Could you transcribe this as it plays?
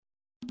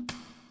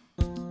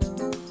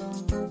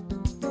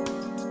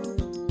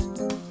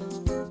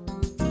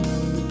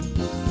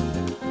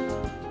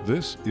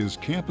This is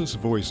Campus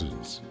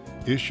Voices,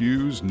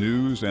 issues,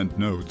 news, and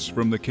notes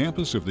from the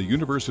campus of the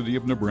University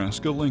of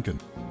Nebraska-Lincoln,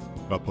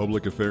 a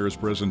public affairs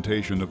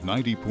presentation of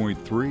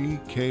 90.3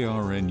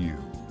 KRNU.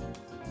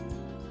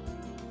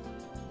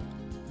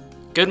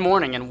 Good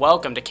morning and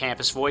welcome to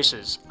Campus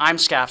Voices. I'm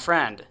Scott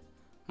Friend.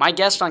 My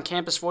guest on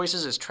Campus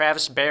Voices is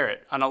Travis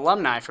Barrett, an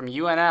alumni from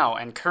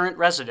UNL and current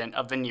resident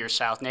of the Near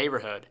South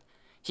neighborhood.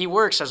 He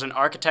works as an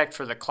architect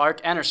for the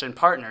Clark Enerson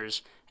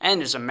Partners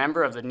and is a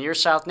member of the Near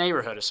South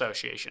Neighborhood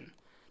Association.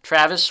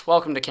 Travis,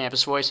 welcome to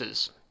Campus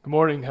Voices. Good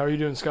morning. How are you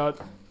doing, Scott?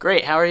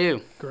 Great. How are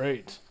you?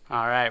 Great.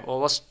 All right.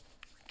 Well, let's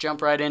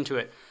jump right into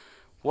it.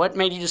 What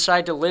made you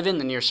decide to live in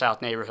the Near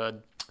South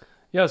neighborhood?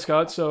 Yeah,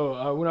 Scott.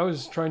 So when I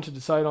was trying to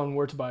decide on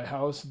where to buy a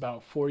house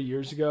about 4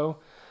 years ago,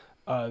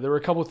 there were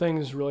a couple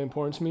things really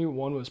important to me.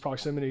 One was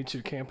proximity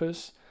to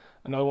campus.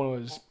 Another one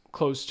was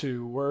close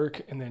to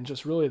work. And then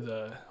just really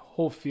the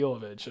whole feel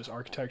of it, just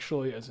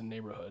architecturally as a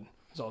neighborhood,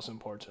 is also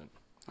important.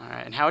 All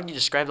right. And how would you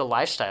describe the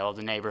lifestyle of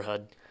the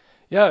neighborhood?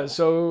 Yeah,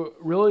 so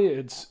really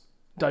it's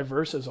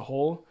diverse as a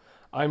whole.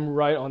 I'm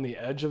right on the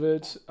edge of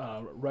it,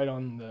 right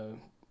on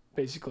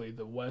basically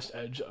the west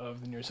edge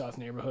of the Near South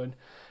neighborhood.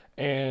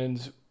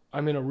 And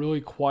I'm in a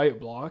really quiet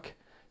block,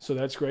 so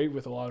that's great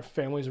with a lot of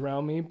families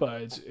around me.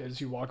 But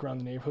as you walk around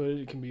the neighborhood,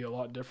 it can be a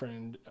lot different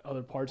in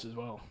other parts as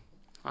well.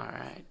 All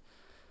right.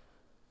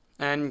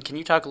 And can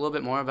you talk a little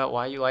bit more about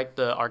why you like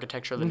the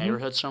architecture of the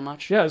neighborhood so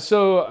much? Yeah,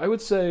 so I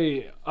would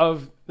say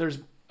there's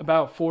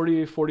about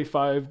 40,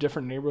 45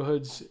 different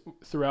neighborhoods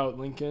throughout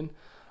Lincoln.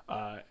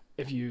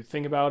 If you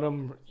think about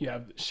them, you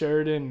have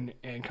Sheridan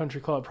and Country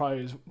Club,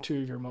 probably is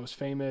two of your most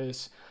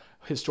famous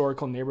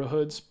historical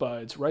neighborhoods,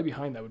 but right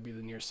behind that would be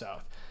the Near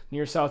South.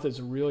 Near South is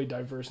a really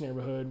diverse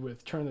neighborhood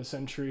with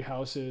turn-of-the-century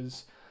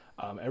houses,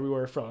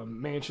 everywhere from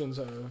mansions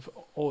of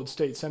old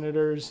state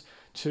senators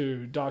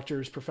to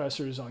doctors,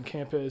 professors on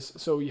campus.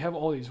 So you have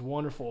all these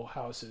wonderful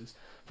houses.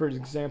 For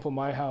example,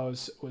 my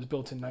house was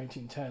built in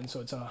 1910,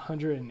 so it's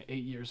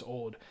 108 years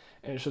old,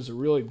 and it's just a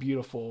really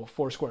beautiful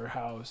four-square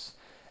house.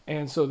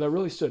 And so that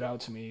really stood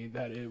out to me,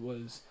 that it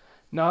was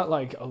not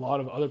like a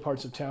lot of other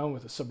parts of town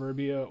with the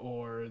suburbia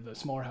or the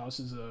smaller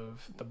houses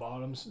of the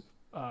bottoms,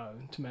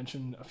 to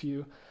mention a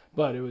few,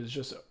 but it was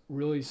just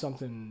really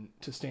something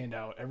to stand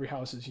out. Every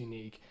house is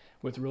unique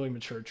with really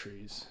mature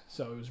trees,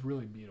 so it was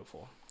really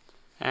beautiful.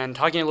 And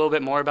talking a little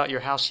bit more about your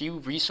house, you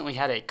recently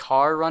had a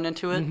car run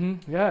into it?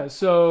 Mm-hmm. Yeah,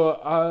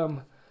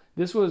 so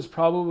this was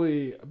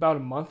probably about a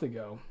month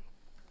ago.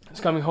 I was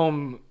coming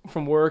home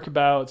from work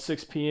about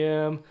 6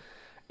 p.m.,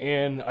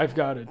 and I've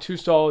got a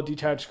 2-stall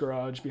detached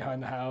garage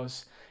behind the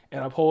house,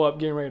 and I pull up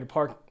getting ready to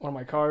park one of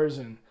my cars,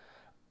 and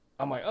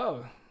I'm like,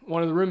 oh,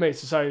 one of the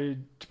roommates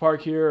decided to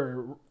park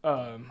here,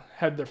 or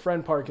had their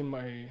friend park in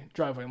my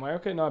driveway. I'm like,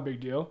 okay, not a big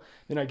deal.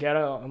 Then I get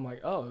out, I'm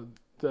like, oh,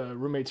 the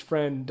roommate's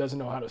friend doesn't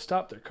know how to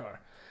stop their car.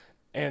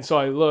 And so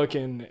I look,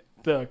 and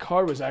the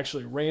car was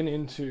actually ran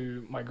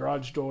into my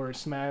garage door,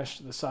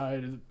 smashed the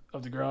side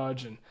of the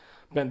garage, and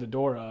bent the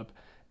door up.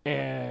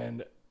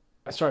 And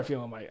I started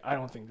feeling like, I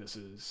don't think this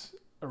is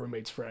a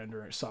roommate's friend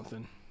or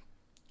something.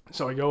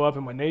 So I go up,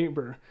 and my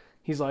neighbor,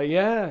 he's like,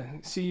 yeah,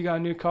 see, you got a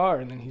new car.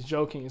 And then he's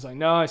joking. He's like,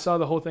 no, I saw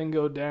the whole thing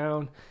go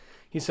down.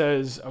 He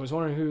says, I was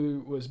wondering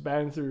who was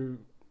batting through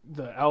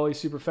the alley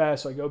super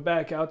fast. So I go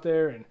back out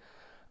there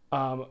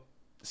and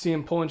see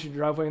him pull into the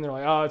driveway, and they're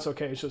like, oh, it's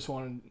okay. It's just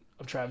one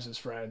of Travis's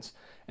friends.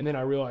 And then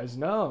I realized,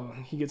 no,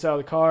 he gets out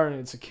of the car, and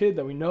it's a kid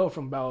that we know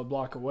from about a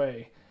block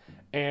away.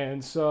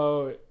 And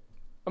so,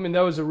 I mean,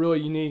 that was a really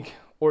unique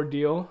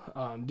ordeal,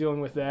 dealing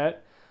with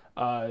that.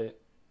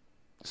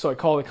 So I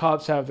call the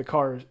cops to have the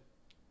car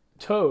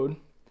towed,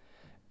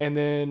 and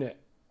then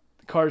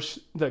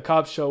the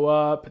cops show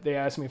up. They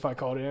ask me if I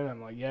called in.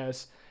 I'm like,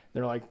 yes.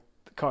 They're like,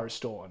 the car is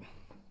stolen.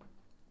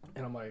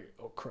 And I'm like,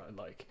 oh crud,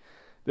 like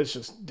this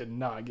just did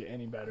not get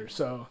any better.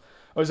 So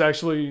I was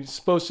actually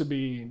supposed to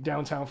be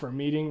downtown for a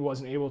meeting,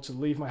 wasn't able to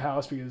leave my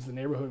house because the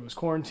neighborhood was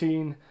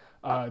quarantined.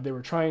 They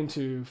were trying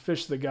to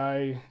fish the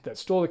guy that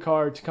stole the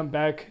car to come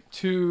back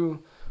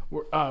to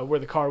where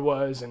the car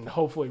was and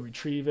hopefully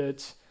retrieve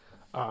it.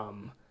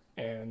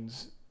 And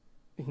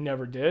he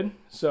never did.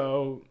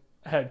 So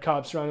I had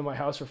cops surrounding my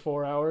house for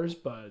 4 hours,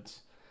 but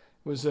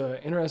it was an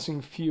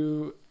interesting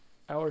few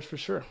hours for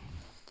sure.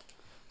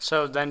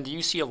 So then do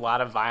you see a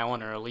lot of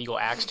violent or illegal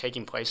acts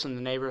taking place in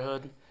the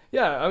neighborhood?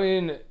 Yeah, I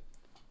mean,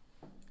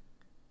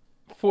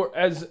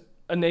 as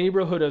a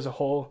neighborhood as a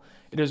whole,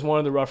 it is one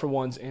of the rougher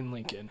ones in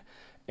Lincoln.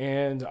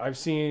 And I've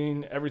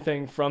seen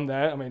everything from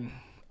that. I mean,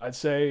 I'd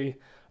say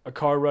a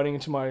car running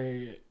into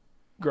my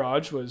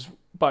garage was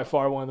by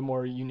far one of the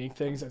more unique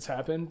things that's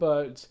happened.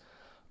 But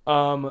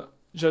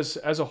just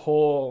as a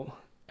whole,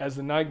 as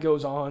the night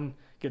goes on,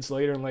 gets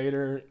later and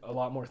later, a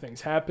lot more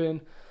things happen.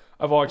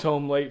 I've walked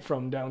home late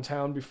from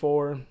downtown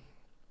before,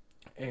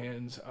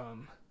 and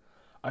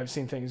I've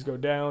seen things go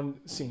down,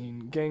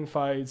 seen gang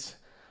fights.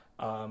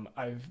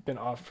 I've been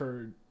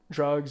offered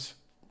drugs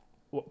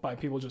by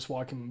people just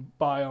walking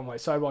by on my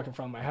sidewalk in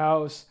front of my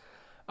house.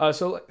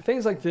 So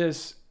things like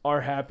this are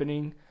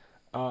happening,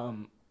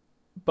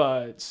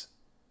 but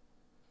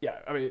yeah,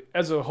 I mean,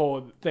 as a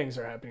whole, things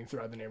are happening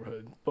throughout the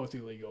neighborhood, both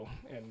illegal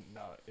and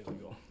not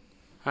illegal.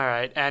 All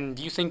right. And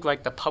do you think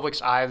like the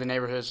public's eye of the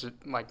neighborhood is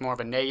like more of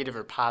a negative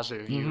or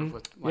positive view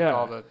with like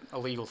all the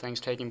illegal things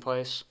taking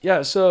place?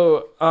 Yeah.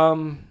 So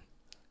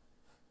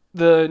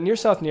the near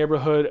south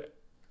neighborhood,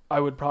 I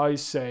would probably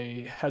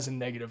say, has a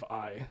negative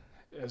eye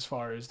as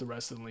far as the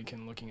rest of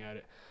Lincoln looking at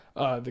it.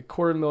 The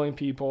 250,000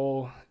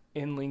 people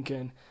in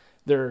Lincoln,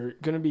 they're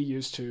going to be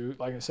used to,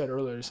 like I said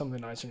earlier, some of the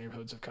nicer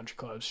neighborhoods of Country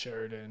Clubs,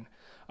 Sheridan,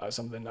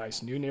 some of the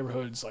nice new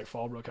neighborhoods like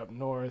Fallbrook up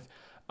north.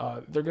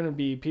 They're going to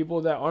be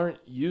people that aren't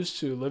used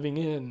to living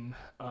in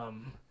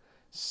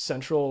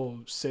central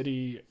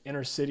city,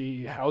 inner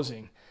city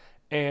housing.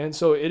 And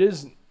so it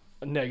is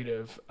a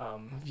negative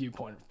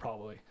viewpoint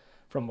probably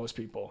from most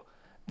people.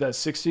 The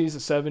 60s, the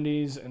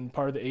 70s, and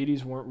part of the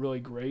 80s weren't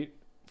really great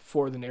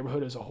for the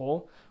neighborhood as a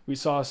whole. We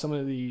saw some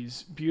of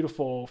these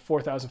beautiful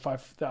 4,000,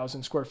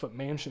 5,000 square foot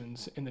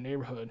mansions in the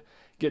neighborhood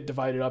get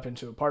divided up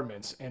into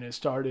apartments, and it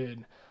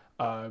started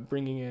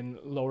bringing in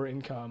lower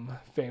income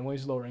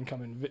families, lower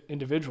income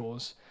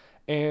individuals,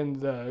 and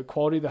the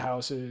quality of the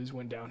houses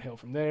went downhill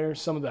from there.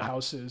 Some of the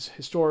houses,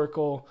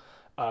 historical,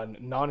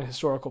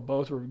 non-historical,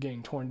 both were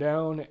getting torn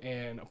down,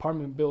 and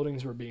apartment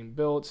buildings were being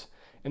built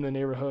in the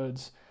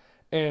neighborhoods.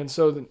 And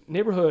so the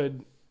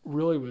neighborhood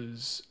really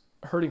was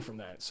hurting from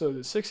that. So the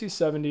 60s,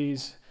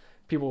 70s,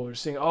 people were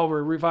saying, oh,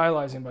 we're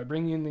revitalizing by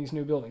bringing in these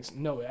new buildings.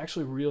 No, it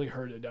actually really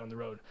hurt it down the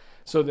road.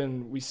 So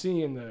then we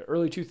see in the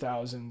early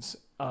 2000s,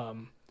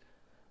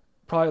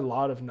 probably a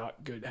lot of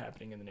not good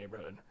happening in the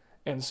neighborhood.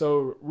 And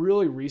so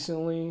really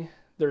recently,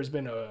 there's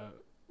been a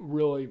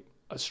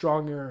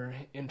stronger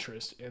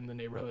interest in the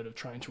neighborhood of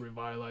trying to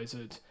revitalize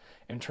it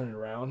and turn it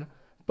around.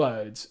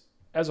 But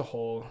as a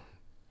whole,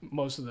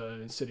 most of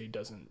the city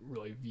doesn't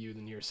really view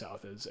the near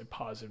south as a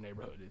positive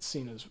neighborhood. It's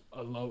seen as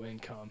a low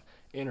income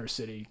inner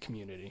city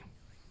community.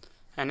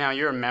 And now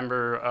you're a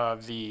member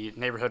of the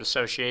neighborhood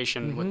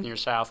association with Near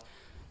South.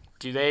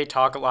 Do they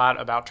talk a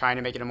lot about trying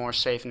to make it a more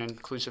safe and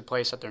inclusive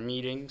place at their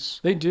meetings?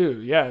 They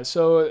do, yeah.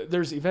 So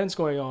there's events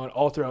going on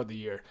all throughout the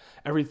year.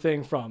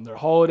 Everything from their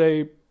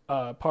holiday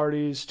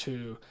parties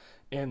to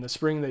in the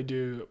spring they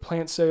do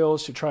plant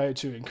sales to try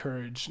to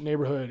encourage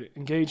neighborhood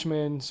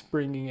engagements,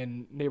 bringing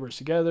in neighbors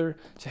together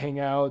to hang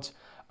out.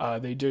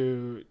 They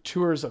do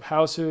tours of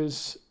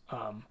houses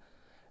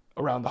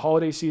around the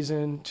holiday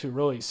season to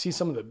really see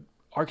some of the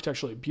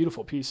architecturally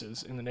beautiful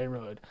pieces in the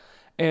neighborhood.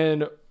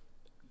 And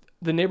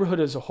the neighborhood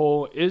as a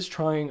whole is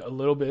trying a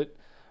little bit.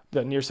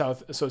 The Near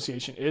South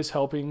Association is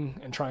helping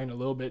and trying a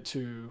little bit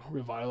to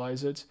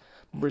revitalize it.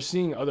 We're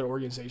seeing other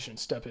organizations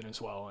step in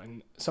as well,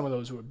 and some of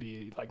those would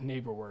be like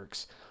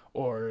NeighborWorks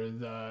or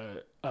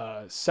the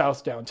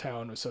South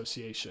Downtown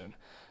Association.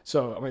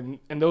 So, I mean,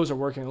 and those are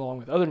working along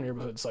with other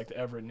neighborhoods like the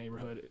Everett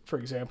neighborhood, for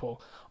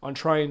example, on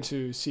trying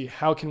to see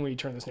how can we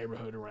turn this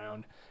neighborhood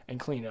around and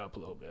clean it up a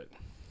little bit.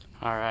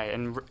 All right,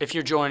 and if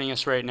you're joining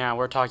us right now,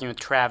 we're talking with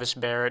Travis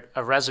Barrett,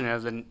 a resident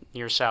of the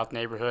Near South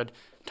neighborhood,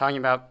 talking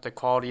about the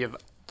quality of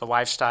the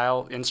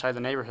lifestyle inside the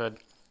neighborhood.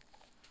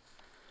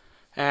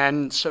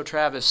 And so,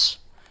 Travis,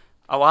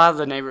 a lot of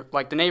the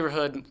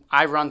neighborhood,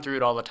 I run through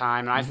it all the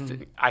time,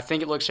 and I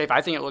think it looks safe.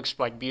 I think it looks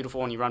like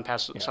beautiful when you run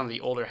past some of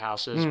the older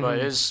houses, but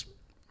it is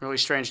really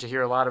strange to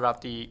hear a lot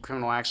about the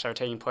criminal acts that are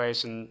taking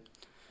place and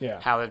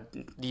how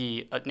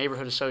the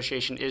neighborhood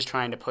association is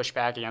trying to push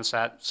back against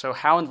that. So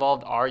how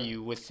involved are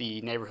you with the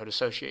neighborhood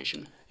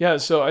association? Yeah,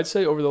 so I'd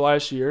say over the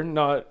last year,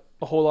 not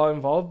a whole lot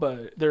involved,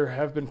 but there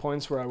have been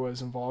points where I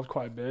was involved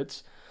quite a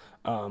bit.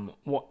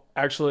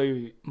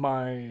 Actually,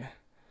 one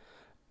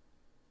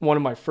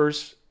of my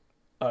first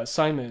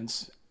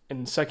assignments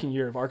in second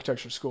year of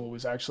architecture school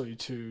was actually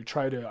to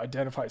try to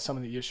identify some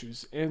of the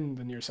issues in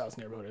the Near South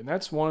neighborhood. And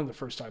that's one of the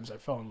first times I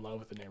fell in love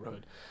with the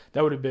neighborhood.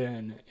 That would have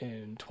been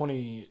in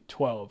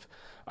 2012.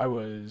 I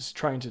was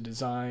trying to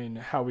design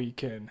how we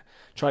can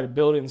try to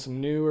build in some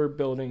newer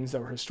buildings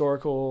that were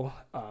historical,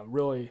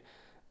 really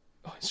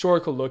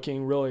historical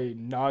looking, really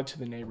nod to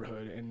the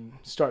neighborhood and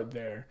start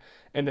there.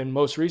 And then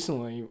most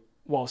recently,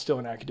 while still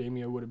in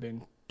academia, would have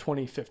been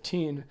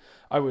 2015,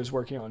 I was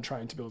working on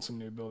trying to build some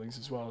new buildings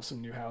as well, some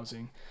new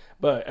housing.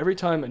 But every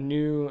time a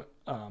new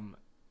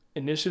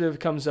initiative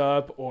comes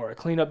up or a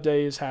cleanup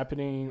day is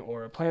happening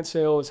or a plant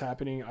sale is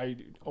happening, I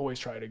always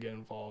try to get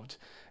involved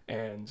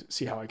and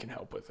see how I can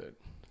help with it.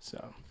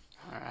 So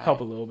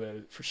help a little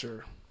bit for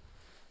sure.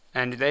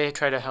 And do they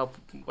try to help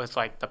with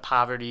like the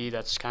poverty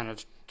that's kind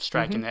of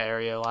striking the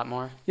area a lot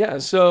more? Yeah,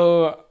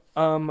 so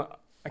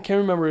I can't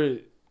remember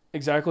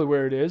exactly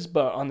where it is,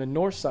 but on the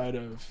north side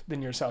of the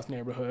Near South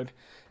neighborhood,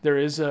 there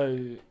is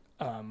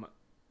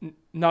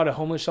not a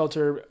homeless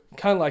shelter,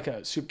 kind of like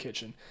a soup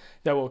kitchen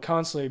that will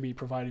constantly be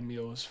providing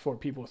meals for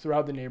people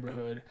throughout the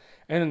neighborhood.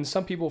 And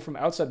some people from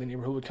outside the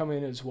neighborhood would come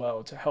in as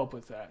well to help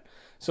with that.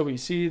 So we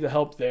see the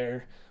help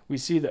there. We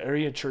see the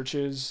area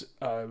churches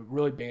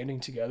really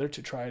banding together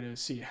to try to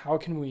see how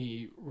can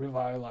we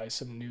revitalize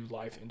some new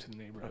life into the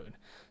neighborhood.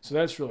 So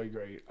that's really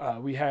great.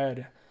 We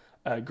had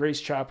Grace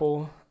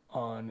Chapel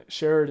on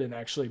Sheridan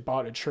actually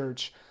bought a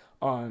church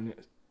on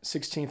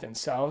 16th and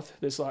South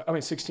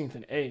 16th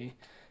and A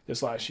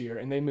this last year,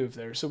 and they moved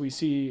there. So we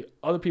see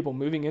other people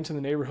moving into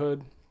the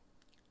neighborhood,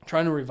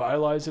 trying to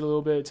revitalize it a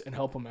little bit and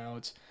help them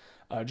out,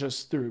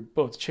 just through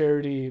both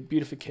charity,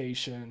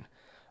 beautification,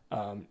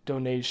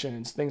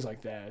 donations, things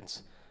like that.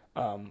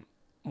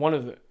 One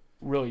of the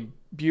really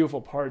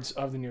beautiful parts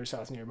of the Near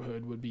South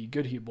neighborhood would be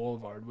Goodhue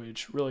Boulevard,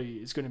 which really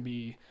is going to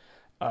be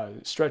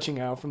stretching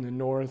out from the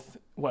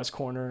northwest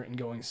corner and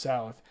going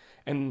south.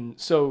 And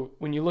so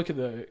when you look at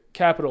the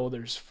Capitol,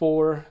 there's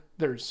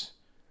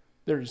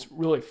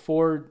really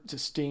four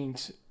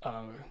distinct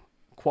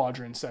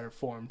quadrants that are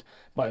formed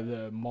by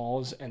the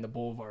malls and the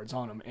boulevards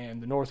on them.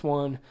 And the north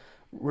one,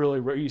 really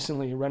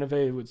recently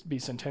renovated, would be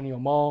Centennial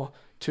Mall.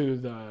 To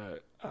the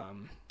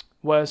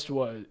west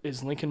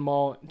is Lincoln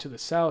Mall. To the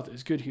south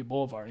is Goodhue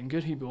Boulevard. And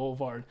Goodhue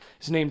Boulevard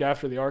is named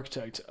after the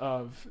architect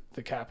of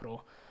the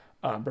Capitol,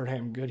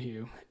 Burnham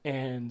Goodhue.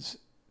 And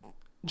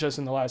just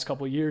in the last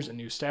couple of years, a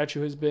new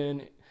statue has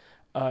been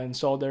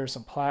installed there,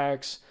 some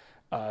plaques.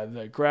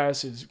 The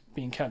grass is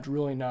being kept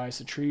really nice.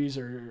 The trees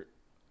are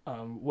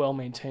well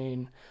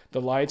maintained.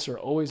 The lights are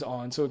always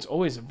on. So it's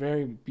always a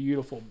very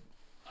beautiful,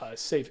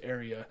 safe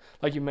area.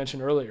 Like you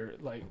mentioned earlier,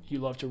 like you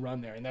love to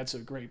run there, and that's a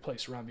great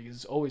place to run because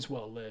it's always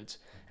well lit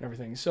and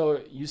everything.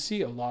 So you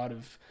see a lot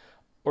of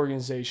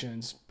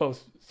organizations,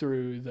 both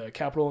through the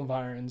Capitol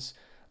environs,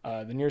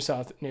 the Near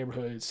South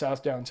neighborhood,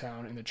 South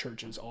Downtown, and the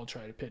churches all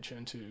try to pitch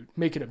in to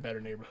make it a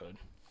better neighborhood.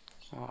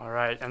 All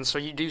right. And so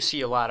you do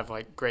see a lot of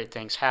great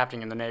things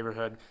happening in the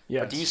neighborhood.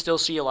 Yes. But do you still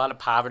see a lot of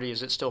poverty?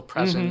 Is it still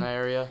present in the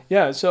area?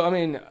 Yeah. So, I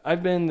mean,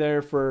 I've been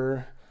there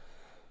for,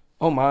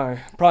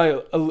 probably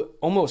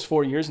almost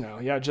 4 years now.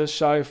 Yeah, just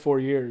shy of 4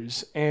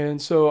 years.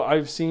 And so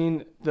I've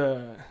seen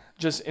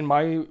just in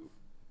my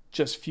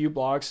few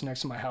blocks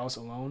next to my house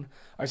alone,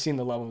 I've seen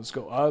the levels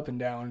go up and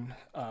down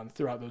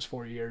throughout those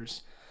 4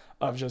 years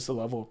of just the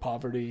level of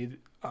poverty.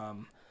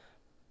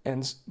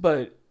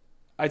 But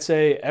I'd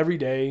say every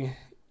day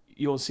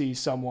you'll see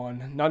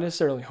someone, not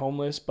necessarily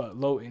homeless, but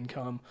low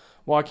income,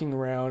 walking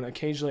around,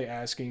 occasionally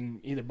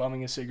asking, either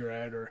bumming a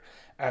cigarette or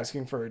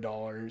asking for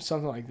 $1,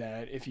 something like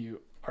that, if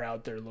you are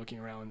out there looking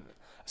around,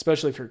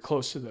 especially if you're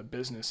close to the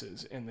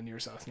businesses in the Near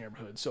South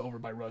neighborhood. So over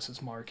by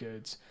Russ's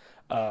Markets,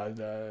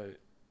 the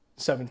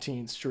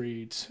 17th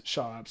Street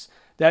shops,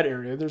 that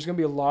area, there's going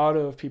to be a lot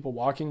of people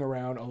walking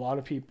around, a lot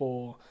of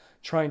people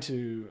trying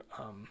to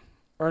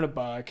earn a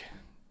buck,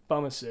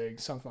 bum a cig,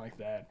 something like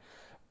that.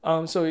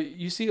 So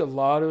you see a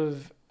lot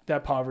of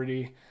that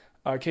poverty.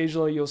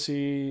 Occasionally you'll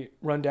see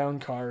rundown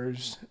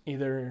cars,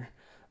 either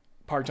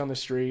parked on the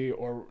street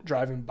or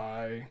driving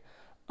by.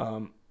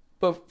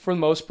 But for the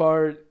most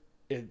part,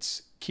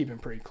 it's keeping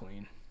pretty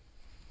clean.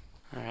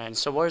 All right.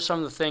 So what are some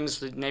of the things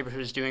the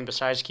neighborhood is doing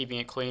besides keeping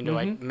it clean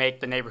to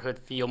make the neighborhood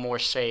feel more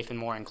safe and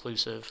more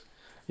inclusive?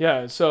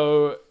 Yeah.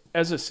 So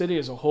as a city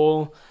as a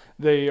whole,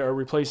 they are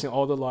replacing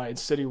all the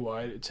lights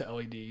citywide to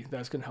LED.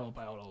 That's going to help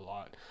out a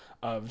lot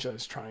of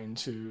just trying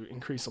to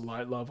increase the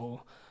light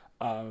level,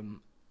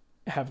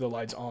 have the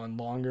lights on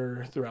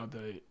longer throughout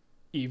the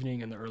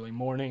evening and the early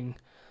morning,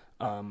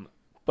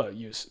 but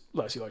use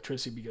less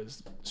electricity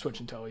because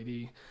switching to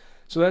LED.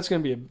 So that's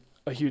going to be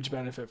a huge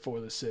benefit for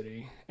the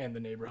city and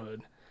the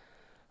neighborhood.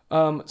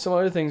 Some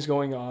other things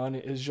going on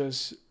is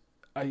just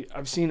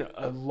I've seen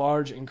a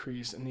large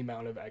increase in the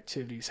amount of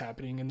activities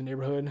happening in the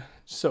neighborhood.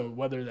 So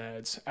whether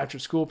that's after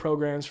school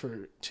programs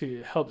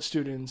to help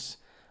students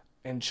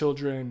and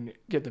children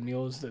get the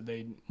meals that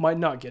they might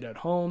not get at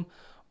home,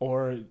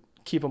 or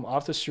keep them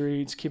off the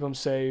streets, keep them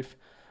safe.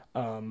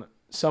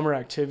 Summer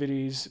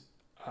activities.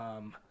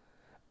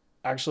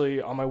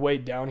 Actually, on my way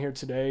down here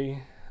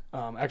today,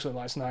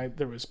 last night,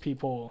 there was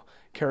people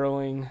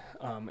caroling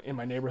in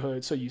my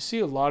neighborhood. So you see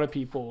a lot of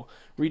people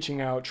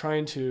reaching out,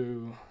 trying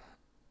to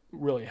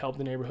really help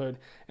the neighborhood.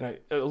 And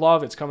a lot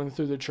of it's coming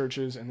through the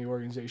churches and the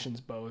organizations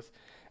both.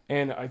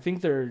 And I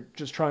think they're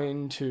just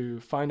trying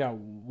to find out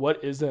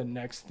what is the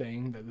next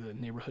thing that the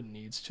neighborhood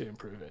needs to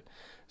improve it.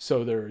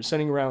 So they're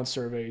sending around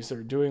surveys.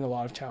 They're doing a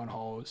lot of town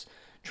halls,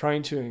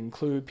 trying to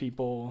include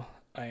people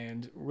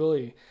and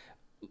really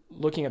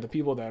looking at the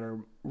people that are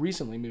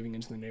recently moving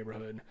into the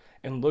neighborhood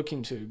and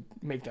looking to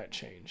make that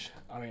change.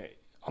 I mean,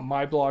 on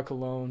my block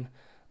alone,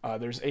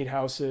 there's 8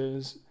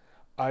 houses.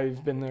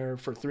 I've been there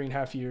for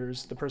 3.5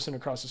 years. The person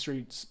across the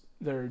street's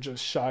there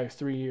just shy of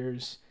 3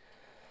 years.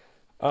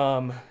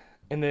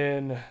 And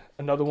then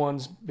another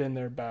one's been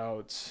there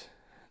about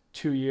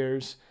 2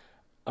 years.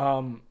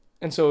 And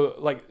so,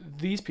 like,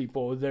 these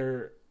people,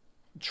 they're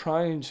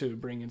trying to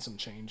bring in some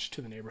change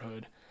to the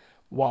neighborhood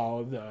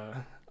while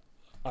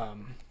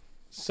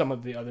some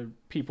of the other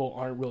people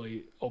aren't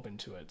really open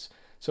to it.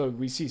 So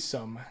we see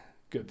some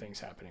good things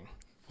happening.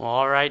 Well,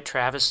 all right,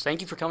 Travis,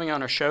 thank you for coming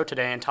on our show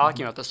today and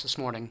talking with us this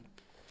morning.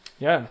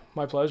 Yeah,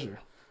 my pleasure.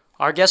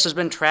 Our guest has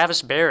been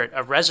Travis Barrett,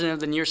 a resident of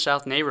the Near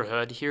South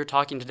neighborhood, here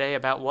talking today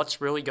about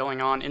what's really going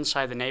on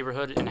inside the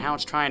neighborhood and how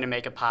it's trying to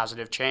make a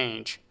positive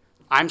change.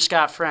 I'm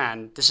Scott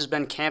Friend, this has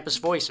been Campus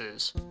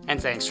Voices,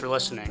 and thanks for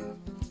listening.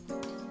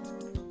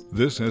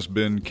 This has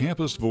been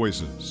Campus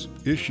Voices,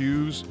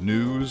 issues,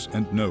 news,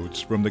 and notes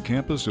from the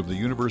campus of the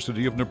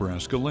University of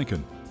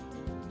Nebraska-Lincoln.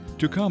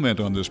 To comment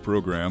on this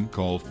program,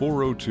 call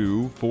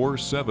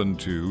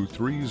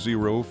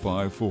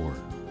 402-472-3054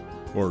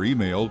 or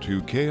email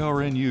to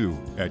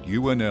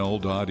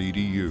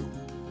krnu@unl.edu.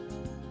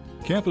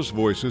 Campus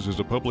Voices is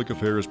a public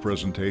affairs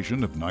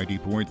presentation of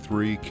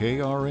 90.3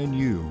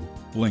 KRNU,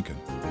 Lincoln.